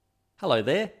Hello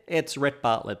there, it's Rhett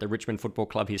Bartlett, the Richmond Football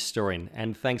Club historian,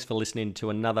 and thanks for listening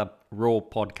to another Raw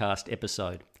podcast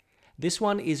episode. This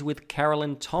one is with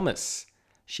Carolyn Thomas.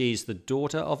 She's the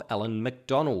daughter of Alan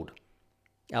McDonald.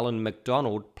 Alan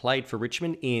McDonald played for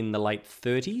Richmond in the late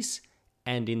 30s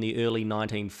and in the early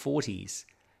 1940s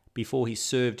before he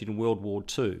served in World War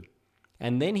II.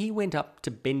 And then he went up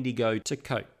to Bendigo to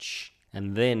coach.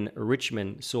 And then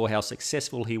Richmond saw how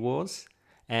successful he was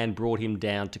and brought him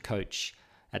down to coach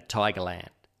at Tigerland.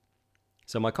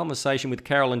 So my conversation with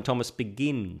Carolyn Thomas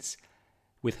begins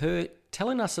with her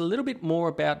telling us a little bit more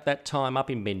about that time up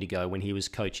in Bendigo when he was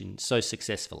coaching so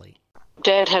successfully.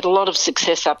 Dad had a lot of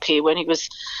success up here when he was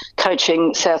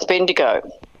coaching South Bendigo.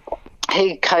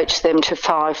 He coached them to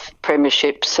 5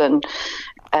 premierships,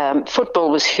 and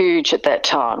football was huge at that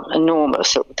time,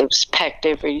 enormous. It was packed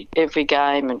every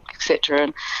game, and etc.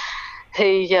 And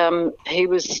he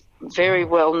was very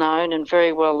well known and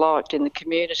very well liked in the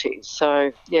community.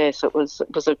 So yes, it was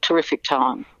a terrific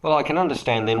time. Well, I can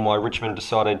understand then why Richmond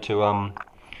decided to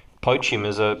poach him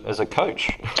as a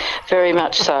coach. Very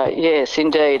much so, yes,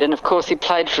 indeed. And of course, he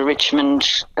played for Richmond.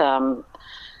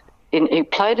 He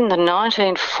played in the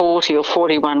 1940 or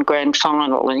 41 grand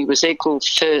final, and he was equal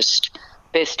first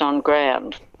best on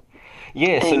ground.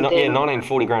 Yeah, so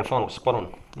 1940 grand final, spot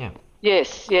on. Yeah.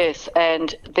 Yes,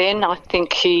 and then I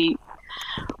think he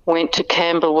went to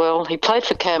Camberwell. He played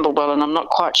for Camberwell, and I'm not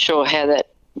quite sure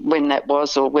when that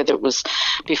was, or whether it was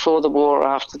before the war or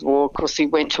after the war. Of course, he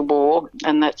went to war,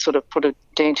 and that sort of put a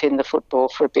dent in the football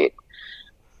for a bit.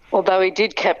 Although he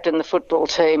did captain the football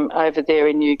team over there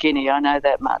in New Guinea, I know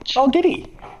that much. Oh, did he?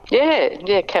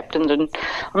 Yeah, captained, and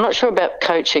I'm not sure about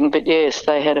coaching, but yes,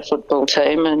 they had a football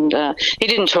team, and he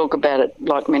didn't talk about it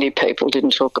like many people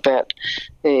didn't talk about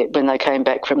when they came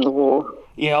back from the war.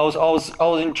 Yeah, I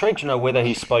was intrigued to know whether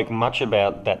he spoke much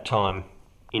about that time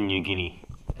in New Guinea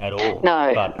at all.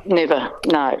 No, never.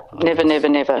 No. He was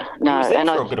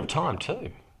there for a bit of time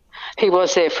too. He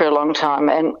was there for a long time,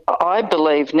 and I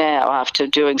believe now, after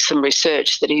doing some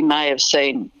research, that he may have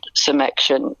seen some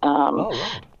action.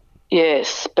 Right.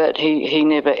 Yes, but he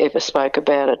never ever spoke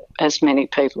about it, as many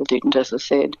people didn't, as I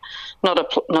said. Not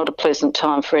a pleasant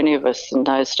time for any of us in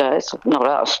those days. Not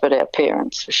us, but our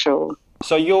parents, for sure.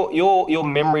 So your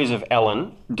memories of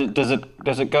Alan, does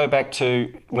it go back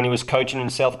to when he was coaching in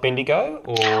South Bendigo,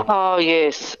 or? Oh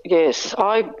yes.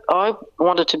 I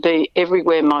wanted to be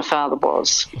everywhere my father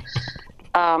was,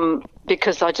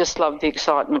 because I just loved the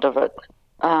excitement of it.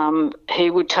 He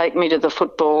would take me to the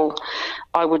football.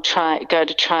 I would go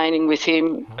to training with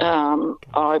him.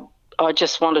 I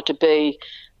just wanted to be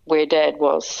where Dad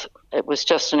was. It was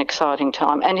just an exciting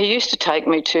time, and he used to take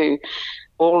me to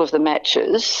all of the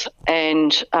matches,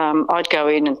 and I'd go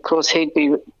in, and of course he'd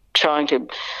be trying to,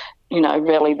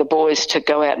 rally the boys to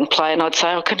go out and play, and I'd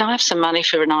say, "Oh, can I have some money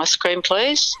for an ice cream,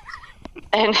 please?"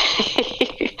 And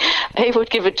he would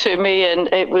give it to me,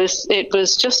 and it was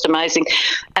just amazing.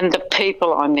 And the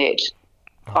people I met,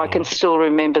 I can still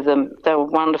remember them. They were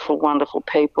wonderful, wonderful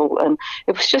people, and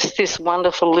it was just this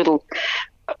wonderful little,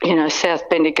 South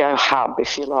Bendigo hub,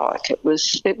 if you like. It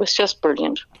was just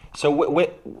brilliant. So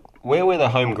where were the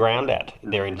home ground at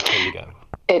there in Bendigo?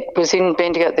 It was in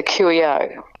Bendigo at the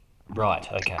QEO. Right,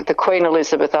 okay. The Queen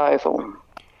Elizabeth Oval.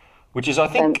 Which is, I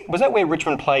think, was that where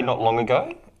Richmond played not long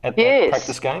ago? At that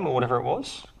practice game or whatever it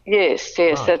was? Yes,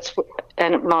 right.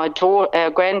 And our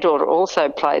granddaughter also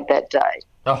played that day.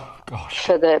 Oh, gosh.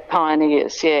 For the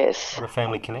Pioneers, yes. What a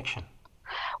family connection.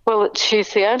 Well,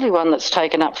 she's the only one that's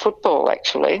taken up football,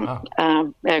 actually.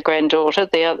 Oh. Our granddaughter.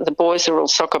 The boys are all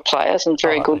soccer players, and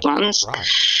very good ones. Right.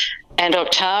 And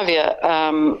Octavia,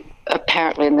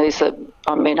 apparently,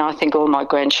 and I think all my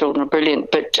grandchildren are brilliant,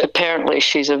 but apparently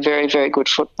she's a very, very good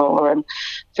footballer and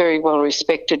very well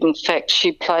respected. In fact,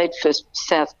 she played for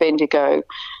South Bendigo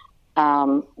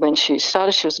when she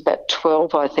started. She was about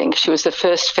 12, I think. She was the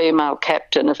first female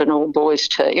captain of an all-boys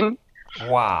team.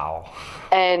 Wow.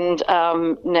 And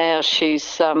now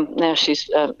she's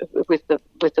with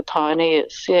the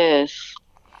Pioneers. Yes.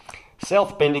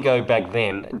 South Bendigo back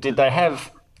then, did they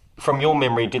have, from your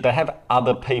memory,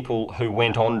 other people who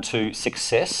went on to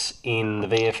success in the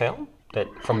VFL? That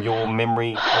from your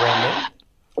memory around then?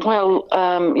 Well,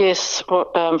 yes.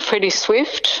 Freddie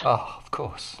Swift. Oh, of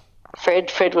course.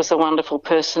 Fred was a wonderful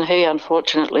person. He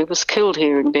unfortunately was killed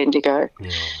here in Bendigo.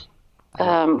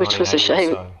 Yeah. Which was a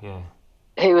shame. So, yeah.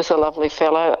 He was a lovely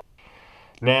fellow.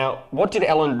 Now, what did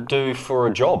Alan do for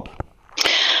a job?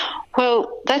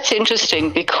 Well, that's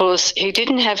interesting because he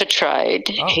didn't have a trade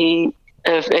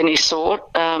of any sort.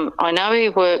 I know he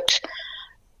worked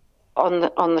on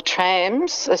the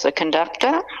trams as a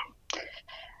conductor,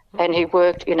 and he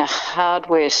worked in a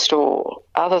hardware store.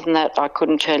 Other than that, I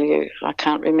couldn't tell you. I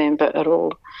can't remember at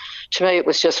all. To me, it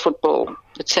was just football.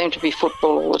 It seemed to be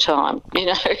football all the time. You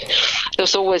know, there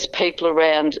was always people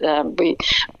around. We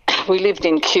lived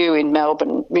in Kew in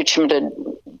Melbourne. Richmond had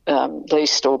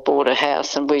leased or bought a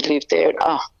house, and we lived there.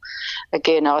 And,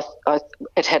 again,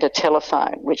 it had a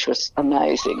telephone, which was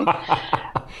amazing.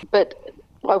 But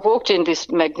I walked in this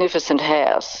magnificent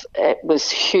house. It was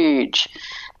huge.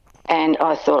 And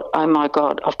I thought, oh, my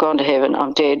God, I've gone to heaven.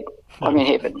 I'm dead. I'm in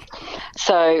heaven.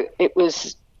 So it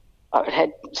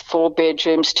had 4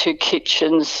 bedrooms, 2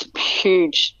 kitchens,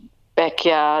 huge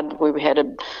backyard. We had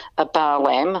a bar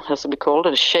lamb, as we called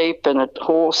it, a sheep and a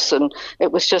horse, and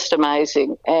it was just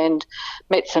amazing. And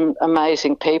met some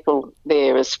amazing people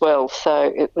there as well.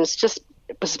 So it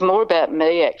was more about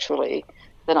me, actually,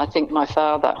 than I think my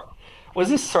father. Was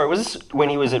this when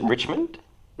he was at Richmond?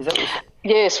 Is that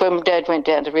Yes, when Dad went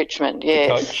down to Richmond,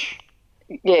 yes. To coach?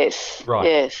 Yes, right.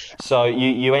 Yes. So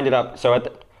you ended up, so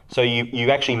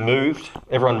you actually moved,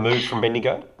 everyone moved from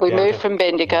Bendigo? We moved from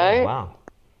Bendigo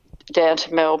down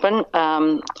to Melbourne.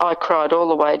 I cried all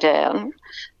the way down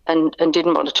and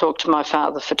didn't want to talk to my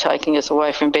father for taking us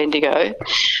away from Bendigo.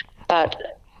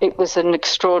 But it was an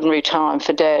extraordinary time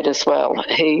for Dad as well.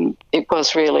 It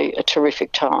was really a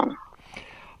terrific time.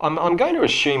 I'm going to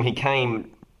assume he came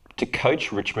to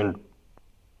coach Richmond,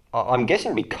 I'm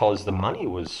guessing because the money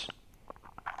was...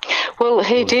 Well,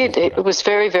 he did. It was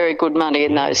very, very good money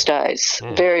in those days.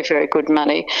 Yeah. Very, very good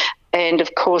money. And,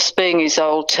 of course, being his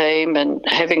old team and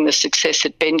having the success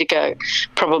at Bendigo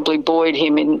probably buoyed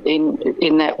him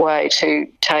in that way to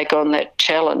take on that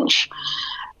challenge.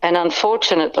 And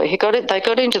unfortunately, they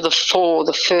got into the 4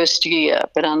 the first year,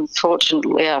 but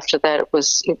unfortunately after that it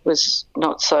was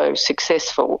not so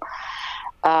successful.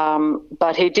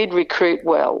 But he did recruit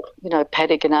well, you know,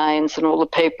 Paddy Ghanaians and all the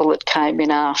people that came in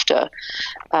after.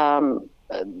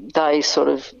 They sort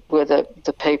of were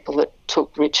the people that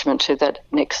took Richmond to that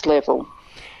next level.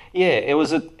 Yeah, he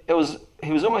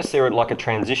was almost there at like a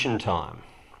transition time.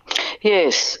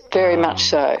 Yes, very much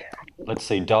so. Let's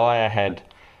see, Dyer had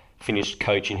finished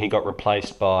coaching. He got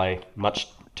replaced by, much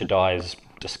to Dyer's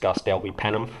disgust, Albie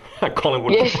Panham, a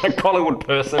Collingwood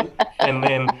person, and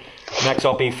then Max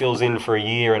Oppie fills in for a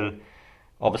year, and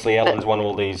obviously Alan's won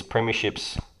all these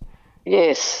premierships.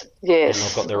 Yes. And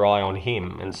they've got their eye on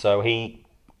him, and so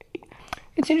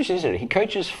it's interesting, isn't it? He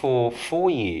coaches for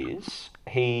 4 years.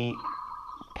 He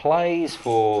plays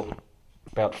for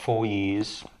about 4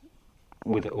 years,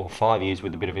 or 5 years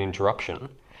with a bit of an interruption.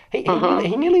 He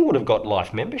nearly would have got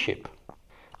life membership,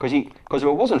 because if it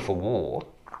wasn't for war,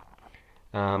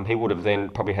 he would have then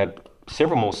probably had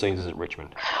several more seasons at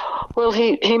Richmond. Well,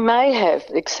 he may have,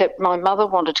 except my mother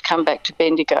wanted to come back to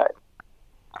Bendigo.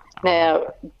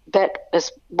 Now, that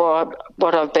is what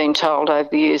I've been told over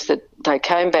the years, that they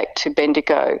came back to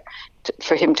Bendigo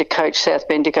for him to coach South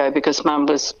Bendigo because Mum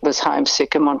was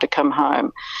homesick and wanted to come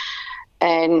home.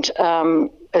 And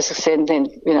as I said, then,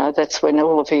 you know, that's when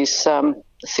all of his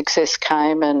success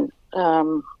came, and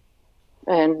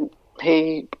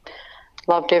he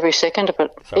loved every second of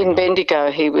it. In Bendigo,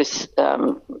 he was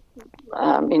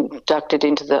inducted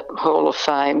into the Hall of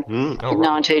Fame in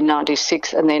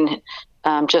 1996, and then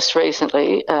just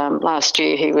recently, last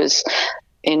year, he was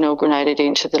inaugurated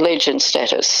into the legend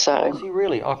status. So, is he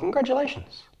really? Oh,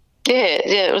 congratulations. Yeah,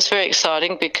 it was very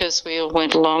exciting because we all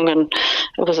went along and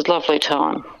it was a lovely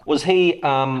time. Was he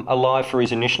alive for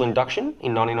his initial induction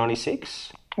in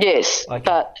 1996? Yes, okay.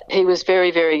 But he was very,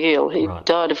 very ill. He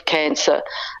died of cancer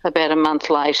about a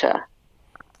month later.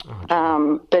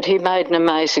 But he made an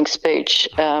amazing speech.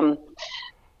 And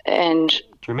do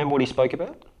you remember what he spoke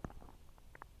about?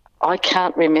 I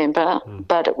can't remember,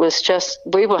 but it was just,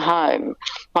 we were home.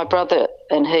 My brother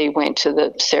and he went to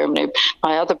the ceremony.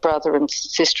 My other brother and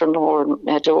sister-in-law and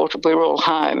our daughter, we were all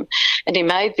home. And he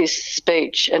made this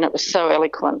speech, and it was so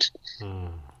eloquent.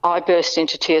 I burst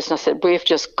into tears and I said, we've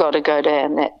just got to go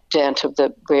down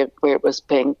to where it was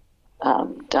being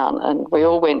done. And we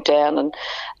all went down,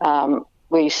 and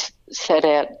we sat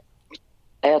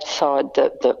outside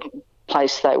the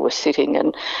place they were sitting,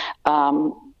 and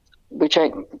we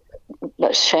drank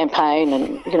champagne,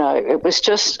 and, you know, it was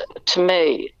just, to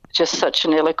me, just such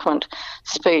an eloquent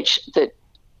speech, that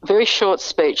very short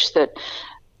speech that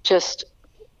just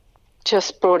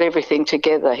brought everything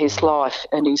together, his life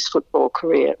and his football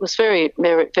career. It was very,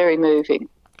 very moving.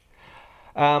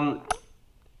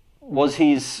 Was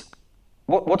his...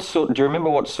 What sort? Do you remember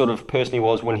what sort of person he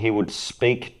was when he would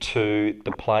speak to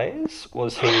the players?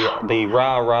 Was he the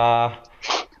rah-rah,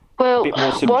 a bit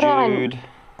more subdued?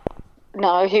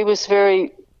 No, he was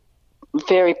very,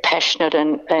 very passionate,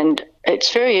 and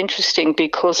it's very interesting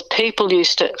because people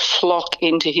used to flock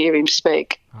in to hear him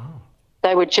speak. Oh.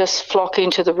 They would just flock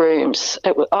into the rooms.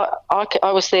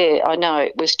 I was there, I know.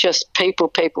 It was just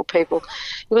people. It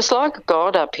was like a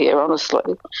god up here,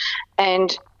 honestly.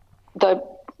 And the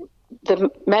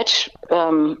match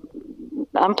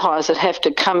umpires would have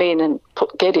to come in and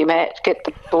get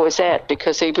the boys out,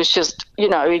 because he was just,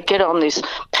 he'd get on this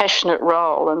passionate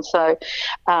roll. And so,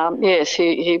 yes,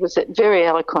 he was very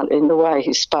eloquent in the way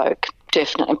he spoke,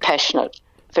 definitely, and passionate,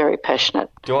 very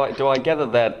passionate. Do I gather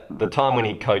that the time when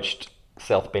he coached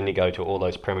South Bendigo to all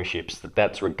those premierships,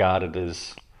 that's regarded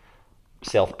as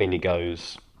South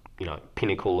Bendigo's,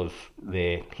 pinnacle of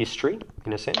their history,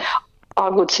 in a sense? I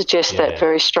would suggest that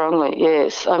very strongly,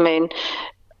 yes. I mean,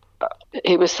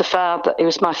 he was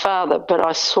my father, but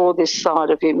I saw this side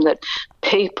of him that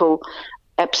people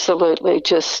absolutely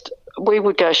we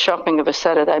would go shopping of a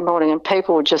Saturday morning and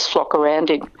people would just flock around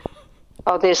him.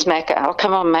 Oh, there's Macca. Oh,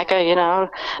 come on, Macca,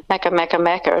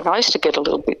 Macca. And I used to get a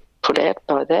little bit put out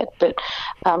by that, but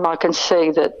I can see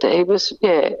that he was,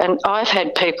 and I've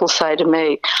had people say to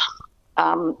me,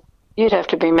 you'd have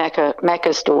to be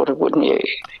Macca's daughter, wouldn't you?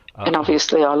 Okay. And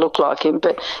obviously I look like him,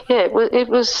 but it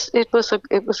was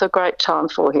a great time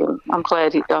for him. I'm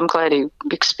glad he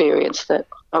experienced that.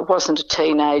 I wasn't a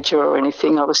teenager or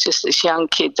anything. I was just this young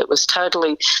kid that was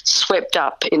totally swept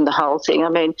up in the whole thing. I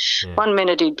mean, one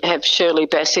minute he'd have Shirley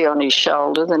Bassey on his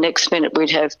shoulder, the next minute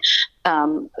we'd have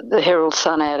the Herald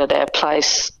Sun out at our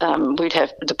place. We'd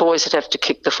have the boys would have to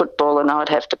kick the football, and I'd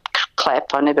have to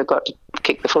clap. I never got to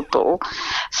kick the football,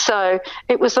 so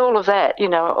it was all of that,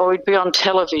 Or he'd be on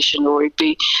television, or he'd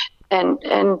be, and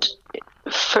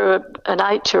for an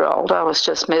 8-year-old, I was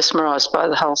just mesmerised by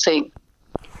the whole thing.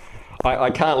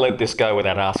 I can't let this go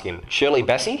without asking. Shirley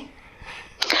Bassey?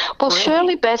 Well, really?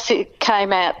 Shirley Bassey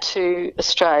came out to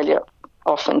Australia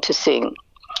often to sing.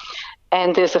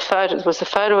 And there was a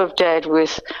photo of Dad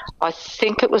with, I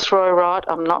think it was Roy Wright,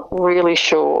 I'm not really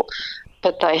sure,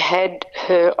 but they had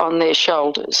her on their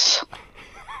shoulders.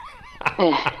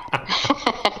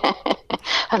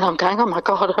 And I'm going, oh my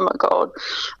God.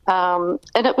 And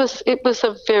it was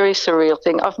a very surreal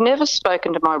thing. I've never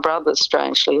spoken to my brothers,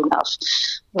 strangely enough,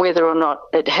 whether or not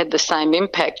it had the same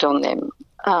impact on them,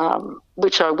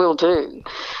 which I will do.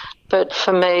 But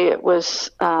for me, it was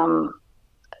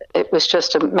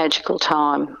just a magical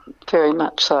time, very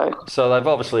much so. So they've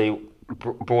obviously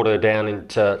brought her down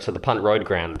into the Punt Road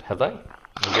ground, have they?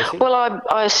 Well,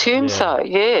 I assume so.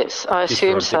 Yes, I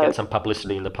assume so. To get some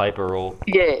publicity in the paper, or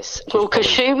yes. Well, because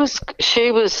she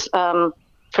was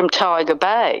from Tiger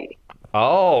Bay.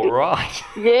 Oh, right.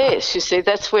 Yes, you see,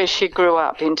 that's where she grew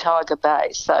up, in Tiger Bay.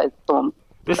 So, boom.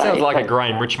 This sounds like a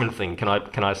Graham Richmond thing. Can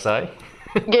I say?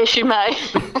 Yes, you may.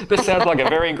 This sounds like a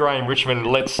very Graham Richmond.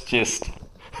 Let's just.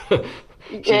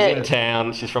 She's in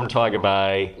town. She's from Tiger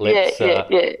Bay. Let's. Can we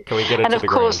get her to the ground? And of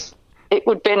course, it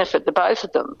would benefit the both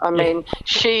of them. I mean,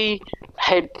 she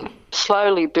had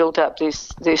slowly built up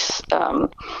this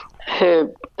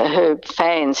her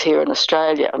fans here in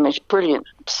Australia. I mean, she's a brilliant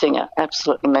singer,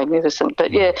 absolutely magnificent.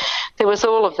 But there was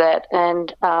all of that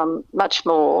and much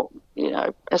more.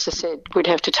 As I said, we'd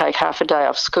have to take half a day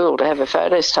off school to have her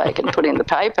photos taken, put in the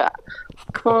paper.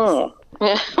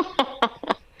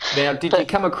 Now, did you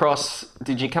come across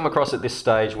at this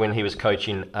stage when he was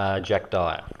coaching Jack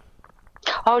Dyer?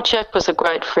 Oh, Jack was a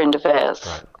great friend of ours.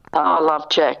 Right. I love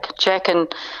Jack. Jack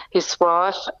and his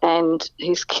wife and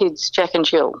his kids, Jack and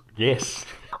Jill. Yes.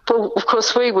 Well, of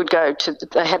course, we would go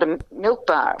they had a milk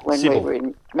bar when we were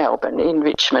in Melbourne, in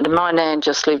Richmond, and my nan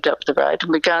just lived up the road,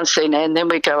 and we'd go and see Nan, then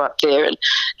we'd go up there, and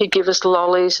he'd give us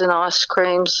lollies and ice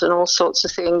creams and all sorts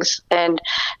of things, and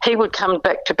he would come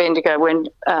back to Bendigo when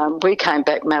we came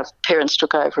back. My parents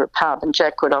took over a pub, and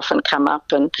Jack would often come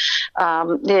up, and,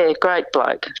 great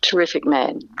bloke, terrific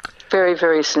man, very,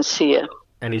 very sincere.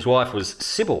 And his wife was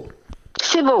Sybil.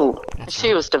 Sybil.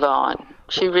 She was divine.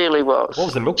 She really was. What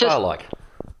was the milk bar like?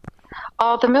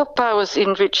 Oh, the milk bar was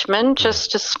in Richmond,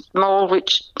 just a small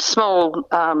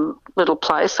little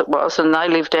place it was, and they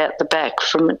lived out the back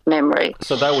from memory.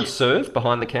 So they would serve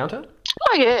behind the counter?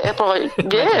 Oh, yeah.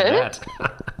 Yeah.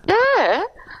 Yeah.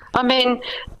 I mean,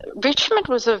 Richmond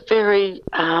was a very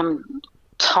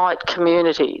tight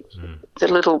community. The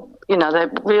little,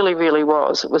 there really, really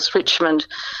was. It was Richmond,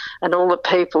 and all the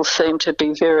people seemed to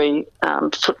be very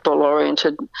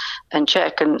football-oriented, and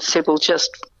Jack and Sybil just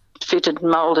fitted and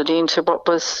moulded into what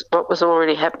was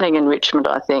already happening in Richmond,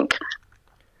 I think.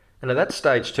 And at that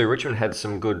stage too, Richmond had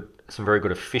some very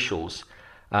good officials.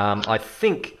 I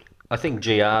think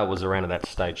GR was around at that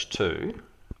stage too.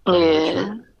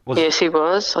 Yeah. Yes, he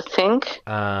was, I think.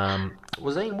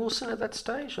 Was Ian Wilson at that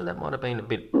stage, or that might have been a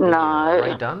bit? No.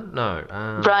 Ray Dunn? No.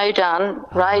 Ray Dunn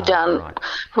right.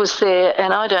 was there,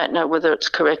 and I don't know whether it's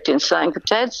correct in saying that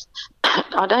Dad's.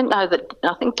 I don't know that.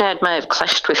 I think Dad may have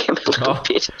clashed with him a little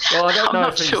bit. Well, I don't I'm know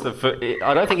not if he's sure.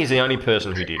 I don't think he's the only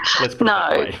person who did. Let's put it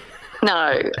that way.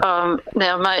 No.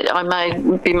 Now, mate, I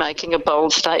may be making a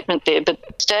bold statement there,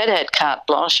 but Dad had carte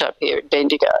blanche up here at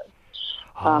Bendigo.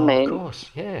 Of course,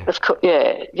 yeah.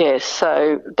 Yes.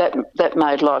 So that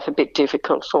made life a bit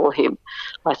difficult for him,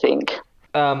 I think.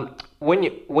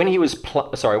 When he was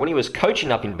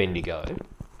coaching up in Bendigo,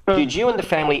 did you and the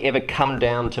family ever come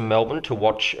down to Melbourne to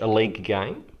watch a league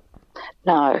game?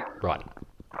 No. Right.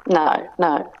 No,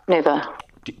 never.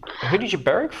 Who did you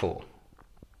barrack for?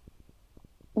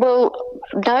 Well,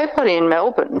 nobody in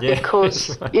Melbourne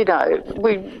because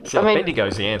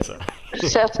Bendigo's the answer.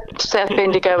 South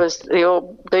Bendigo was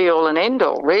the be all and end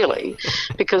all, really,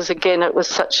 because again it was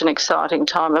such an exciting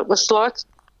time. It was like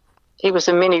he was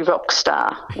a mini rock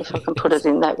star, if I can put it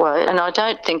in that way. And I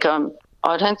don't think I'm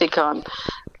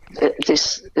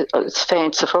this. It's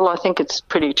fanciful. I think it's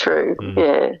pretty true. Mm.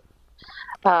 Yeah.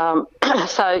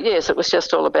 So yes, it was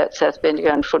just all about South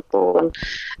Bendigo and football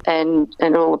and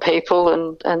all the people,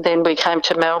 and then we came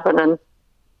to Melbourne, and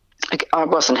I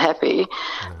wasn't happy,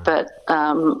 but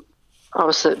I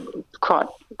was quite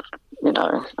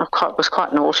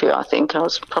naughty. I think I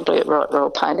was probably a right royal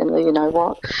pain in the you know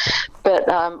what, but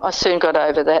I soon got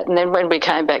over that. And then when we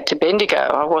came back to Bendigo,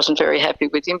 I wasn't very happy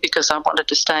with him because I wanted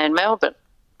to stay in Melbourne.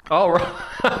 Oh right.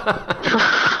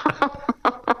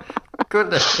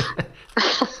 Goodness.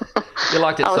 You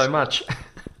liked it so much.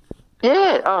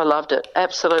 Yeah, I loved it.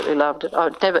 Absolutely loved it.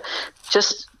 I'd never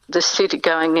just the city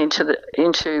going into the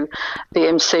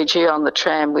MCG on the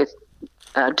tram with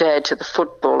Dad to the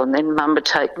football, and then Mum would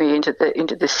take me into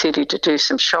the city to do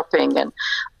some shopping, and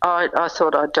I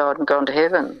thought I'd died and gone to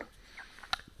heaven.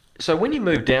 So when you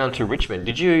moved down to Richmond,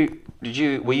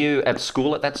 were you at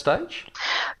school at that stage?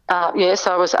 Yes,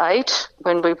 I was 8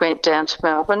 when we went down to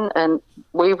Melbourne, and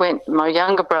my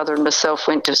younger brother and myself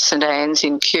went to St Anne's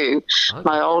in Kew. Okay.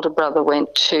 My older brother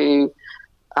went to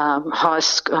high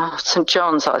school, St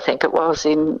John's, I think it was,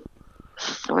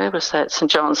 where was that?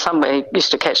 St John's, somewhere. He used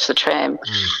to catch the tram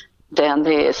down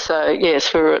there. So,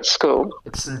 yes, we were at school.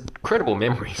 It's incredible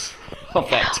memories of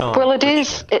that time. Well, it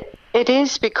is. It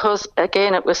is because,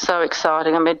 again, it was so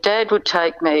exciting. I mean, Dad would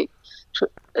take me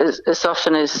as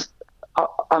often as,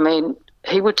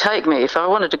 he would take me. If I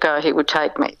wanted to go, he would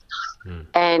take me.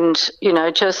 And,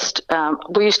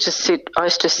 we used to sit, I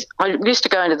used to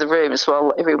go into the rooms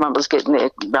while everyone was getting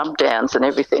their rub downs and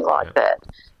everything like that.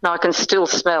 And I can still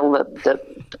smell the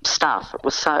stuff. It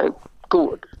was so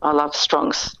good. I love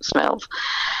strong smells.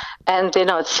 And then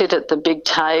I'd sit at the big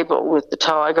table with the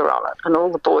tiger on it, and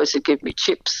all the boys would give me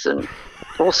chips and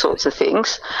all sorts of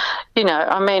things.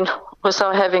 Was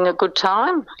I having a good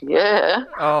time? Yeah.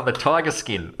 Oh, the tiger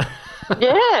skin.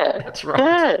 Yeah. That's right.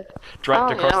 Yeah.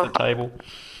 Draped across the table.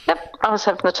 Yep, I was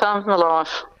having the time of my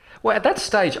life. Well, at that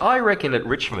stage, I reckon at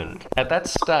Richmond,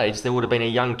 there would have been a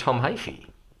young Tom Hafey.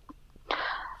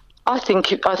 I think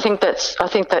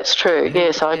that's true.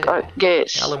 Yes,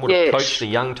 yes. Alan would have coached the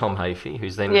young Tom Hafey, who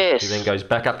then goes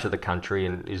back up to the country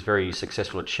and is very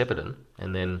successful at Shepparton,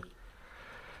 and then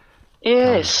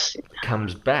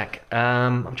comes back.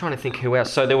 I'm trying to think who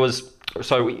else. So there was.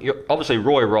 So obviously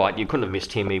Roy Wright, you couldn't have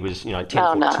missed him. He was 10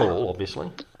 foot tall, obviously,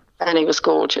 and he was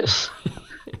gorgeous.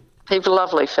 He was a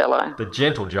lovely fellow. The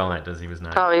gentle giant, as he was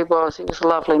known. Oh, he was. He was a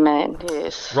lovely man,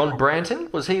 yes. Ron Branton,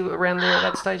 was he around there at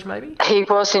that stage, maybe? He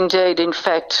was indeed. In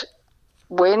fact,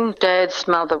 when Dad's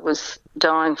mother was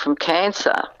dying from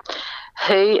cancer,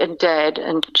 he and Dad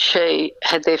and she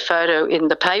had their photo in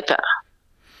the paper.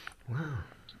 Wow.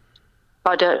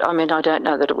 I don't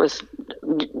know that it was.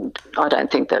 I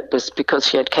don't think that was because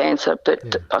she had cancer, but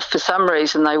for some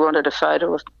reason they wanted a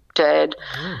photo of Dad,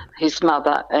 his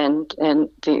mother, and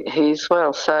he as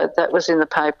well. So that was in the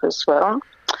paper as well.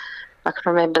 I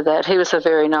can remember that. He was a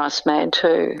very nice man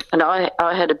too, and I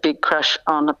had a big crush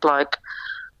on a bloke,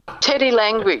 Teddy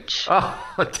Language.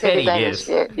 Oh, Teddy, yes.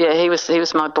 Yeah, he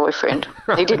was my boyfriend.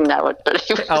 Right. He didn't know it, but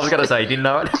he was. I was going to say he didn't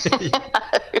know it.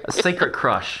 A secret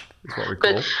crush is what we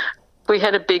call. But we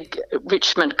had a big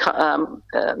Richmond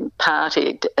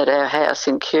party at our house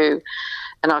in Kew.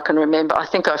 And I can remember, I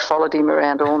think I followed him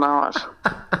around all night.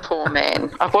 Poor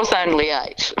man. I was only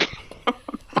 8.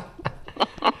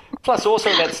 Plus,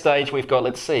 also at that stage, we've got,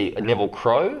 Neville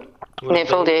Crowe.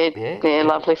 Neville did. Yeah,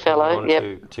 lovely fellow.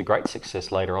 To great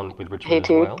success later on with Richmond as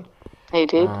well. He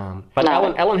did. But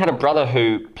No. Alan had a brother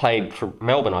who played for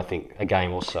Melbourne, I think, a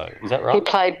game or so. Is that right? He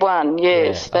played one,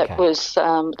 yes. Yeah, okay.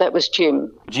 That was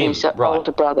Jim. Jim, his right.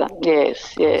 older brother.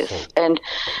 Yes, see. yes. And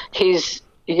his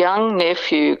young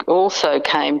nephew also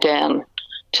came down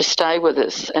to stay with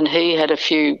us, and he had a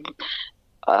few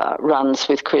runs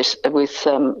with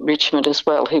Richmond as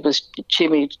well. He was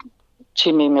Jimmy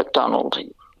McDonald.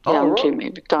 Young right.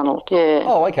 Jimmy McDonald, yeah.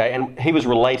 Oh, okay. And he was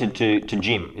related to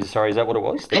Jim. Is that what it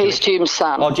was? He's Jim's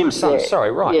son. Oh, Jim's son. Yeah.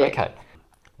 Sorry, right. Yeah. Okay.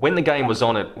 When the game was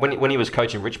on, when he was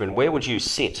coaching Richmond, where would you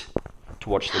sit to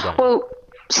watch the game? Well,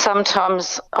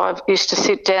 sometimes I used to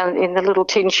sit down in the little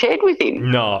tin shed with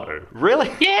him. No. Really?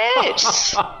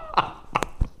 Yes.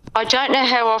 I don't know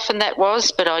how often that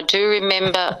was, but I do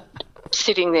remember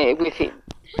sitting there with him.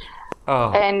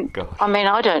 Oh, And God. I mean,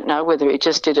 I don't know whether he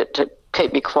just did it to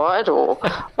keep me quiet or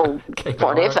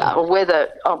whatever, or whether,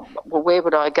 well, where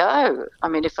would I go? I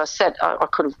mean, if I sat, I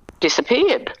could have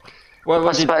disappeared. Well,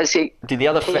 I suppose did the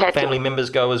other he had to- family members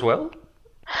go as well?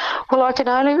 Well, I can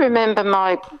only remember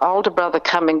my older brother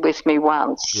coming with me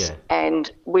once, Yeah. and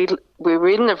we were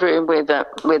in the room where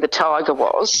the tiger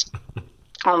was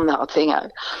on the thingo,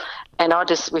 and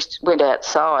we went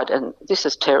outside, and this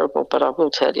is terrible, but I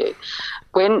will tell you,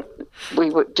 when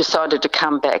we decided to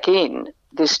come back in,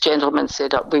 this gentleman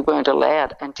said we weren't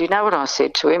allowed, and do you know what I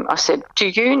said to him? I said, "Do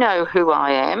you know who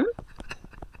I am?"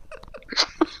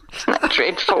 Isn't that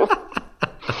dreadful?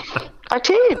 I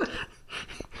did.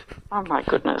 Oh my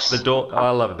goodness. I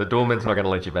love it. The doorman's not going to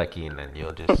let you back in, and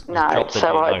you'll just No, drop the so "Do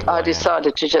you know who I I am?"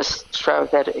 decided to just throw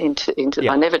that into.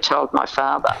 Yeah. I never told my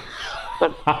father,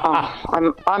 but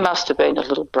I must have been a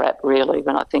little brat really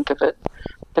when I think of it.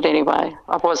 But anyway,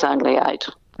 I was only 8.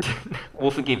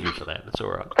 We'll forgive you for that. It's all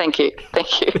right. Thank you.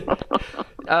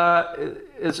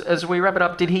 As we wrap it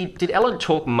up, did Alan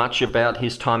talk much about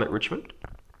his time at Richmond?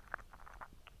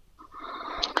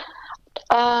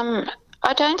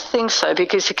 I don't think so,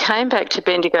 because he came back to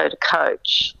Bendigo to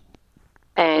coach,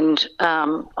 and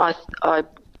I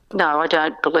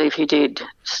don't believe he did.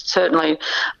 Certainly,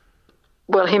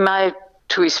 well, he may have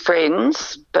to his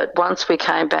friends, but once we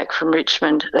came back from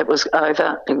Richmond, that was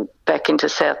over, and back into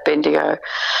South Bendigo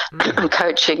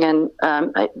coaching, and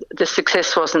the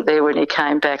success wasn't there when he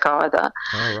came back either.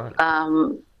 Oh, right.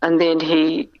 And then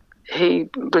he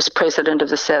was president of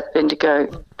the South Bendigo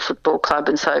Football Club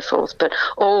and so forth, but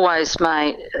always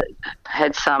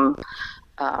had some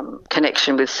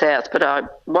connection with South. But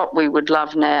what we would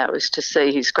love now is to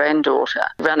see his granddaughter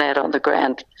run out on the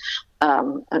ground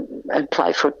and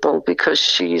play football, because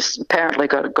she's apparently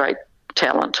got a great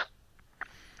talent.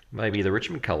 Maybe the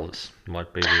Richmond colours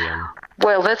might be the...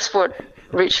 Well, that's what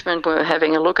Richmond were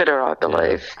having a look at her, I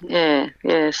believe. Yeah.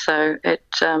 So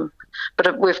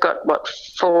but we've got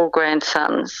 4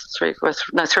 grandsons, 3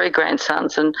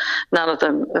 grandsons, and none of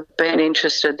them have been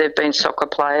interested. They've been soccer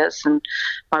players, and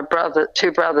my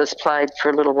 2 brothers played for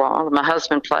a little while, and my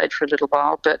husband played for a little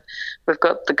while, but we've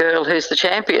got the girl who's the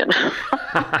champion.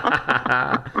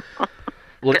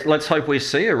 Let's hope we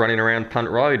see her running around Punt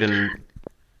Road, and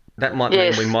that might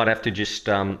mean we might have to just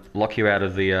lock you out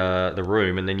of the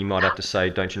room, and then you might have to say,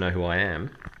 "Don't you know who I am?"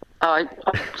 I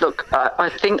hope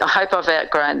I've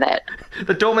outgrown that.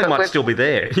 The doorman might still be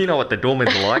there. You know what the doormen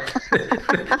are like.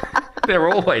 They're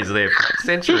always there for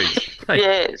centuries.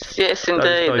 Yes, indeed. Those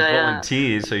they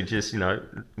volunteers who just,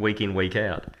 week in, week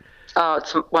out. Oh,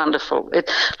 it's wonderful.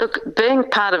 Look, being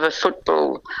part of a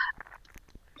football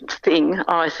thing,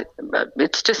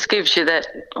 it just gives you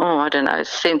that,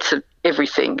 sense of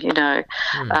everything,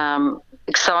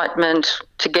 excitement,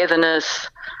 togetherness.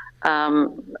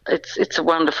 It's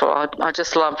wonderful. I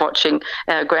just love watching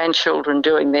our grandchildren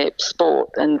doing their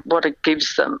sport and what it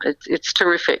gives them. It's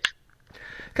terrific.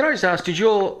 Can I just ask,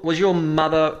 was your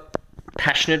mother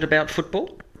passionate about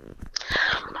football?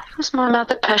 Was my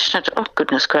mother passionate? Oh,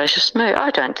 goodness gracious me. I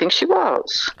don't think she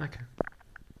was. Okay.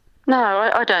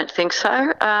 No, I don't think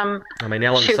so.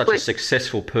 Ellen's such a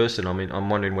successful person. I'm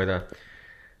wondering whether,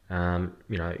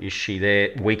 is she there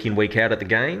week in, week out at the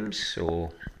games, or...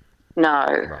 No,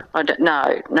 right. I don't.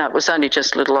 No, it was only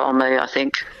just little old me, I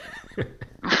think.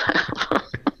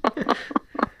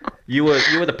 You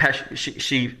were the passion.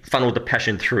 She funneled the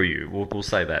passion through you. We'll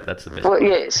say that. That's the best. Well,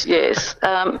 yes.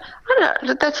 I don't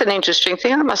know. That's an interesting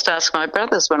thing. I must ask my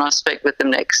brothers when I speak with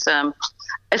them next.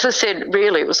 As I said,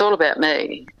 really, it was all about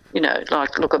me.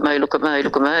 Like look at me, look at me,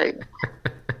 look at me.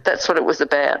 That's what it was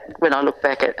about when I look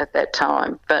back at that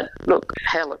time. But look,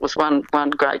 hell, it was one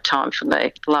great time for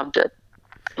me. Loved it.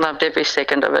 Loved every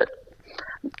second of it.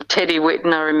 Teddy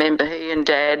Whitten, I remember, he and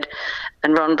Dad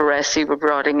and Ron Barassi were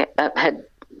had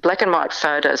black and white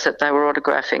photos that they were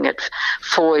autographing at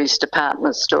Foy's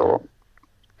department store.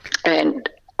 and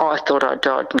I thought I'd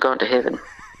died and gone to heaven.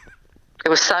 It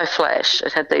was so flash.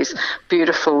 It had these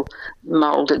beautiful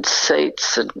moulded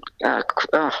seats and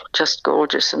just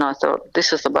gorgeous. And I thought,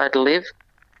 this is the way to live.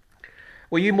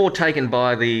 Were you more taken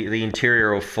by the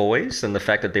interior of Foy's than the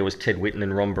fact that there was Ted Whitten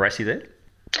and Ron Barassi there?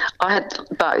 I had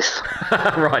both.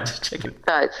 Right, just checking.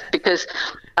 Both, because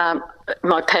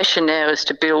my passion now is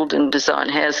to build and design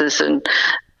houses and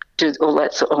do all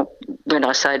that sort of, when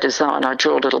I say design, I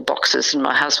draw little boxes and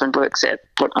my husband works out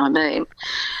what I mean.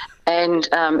 And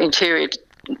interior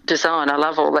design, I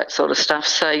love all that sort of stuff.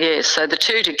 So, yeah, so the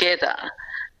two together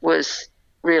was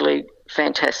really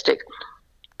fantastic.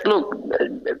 Look,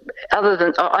 other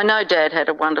than, I know Dad had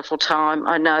a wonderful time.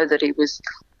 I know that he was,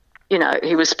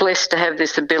 he was blessed to have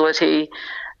this ability,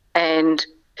 and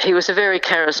he was a very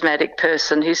charismatic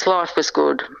person. His life was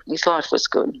good.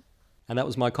 And that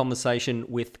was my conversation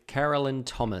with Carolyn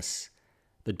Thomas,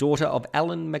 the daughter of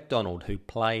Alan McDonald, who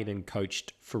played and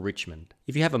coached for Richmond.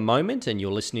 If you have a moment and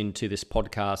you're listening to this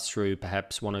podcast through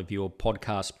perhaps one of your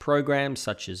podcast programs,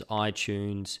 such as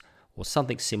iTunes or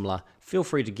something similar, feel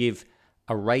free to give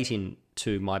a rating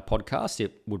to my podcast.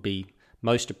 It would be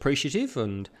most appreciative,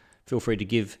 and feel free to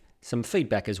give some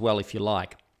feedback as well if you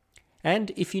like.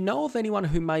 And if you know of anyone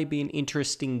who may be an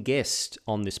interesting guest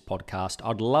on this podcast,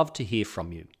 I'd love to hear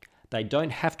from you. They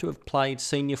don't have to have played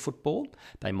senior football.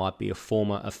 They might be a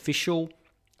former official,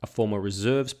 a former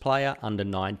reserves player, under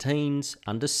 19s,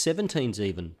 under 17s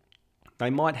even. They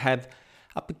might have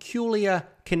a peculiar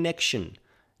connection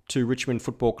to Richmond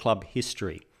Football Club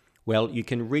history. Well, you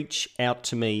can reach out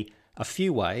to me a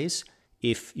few ways.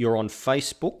 If you're on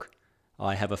Facebook,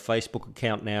 I have a Facebook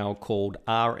account now called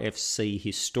RFC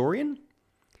Historian.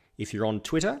 If you're on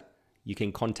Twitter, you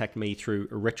can contact me through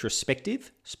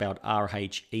Retrospective, spelled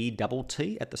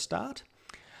R-H-E-T-T at the start.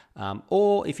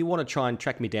 Or if you want to try and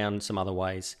track me down some other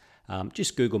ways,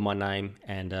 just Google my name,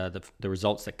 and the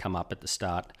results that come up at the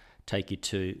start take you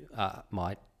to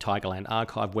my Tigerland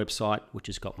Archive website, which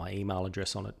has got my email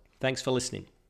address on it. Thanks for listening.